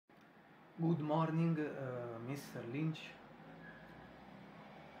Good morning, Mr. Lynch.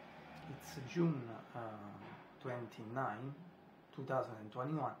 It's June 29,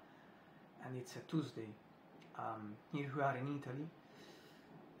 2021, and it's a Tuesday. Here we are in Italy,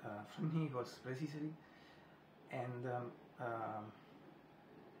 from Naples precisely, and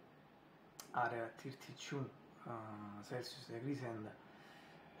are 32 Celsius degrees and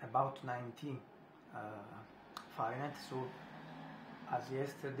about 19 Fahrenheit. So, as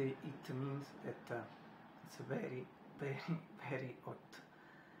yesterday, it means that it's very, very hot.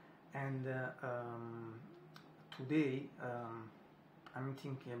 And today I'm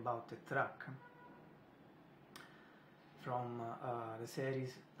thinking about a track from the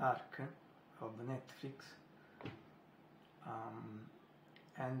series Dark of Netflix,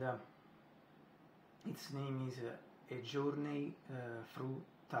 and its name is A Journey Through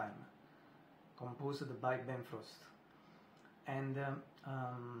Time, composed by Ben Frost. And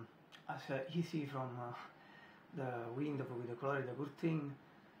as you see from the window with the color of the curtain,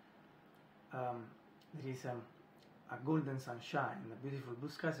 there is a golden sunshine, a beautiful blue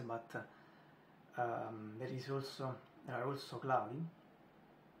skies, but there are also clouds.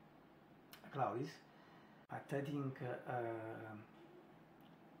 But I think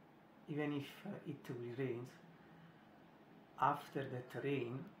even if it will rain, after that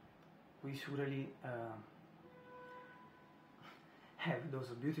rain we surely have those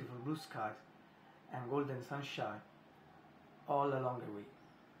beautiful blue skies and golden sunshine all along the way.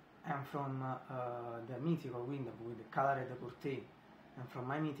 And from the mythical window with the colored curtain, and from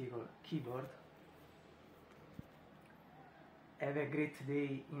my mythical keyboard, have a great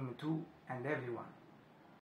day in to and everyone.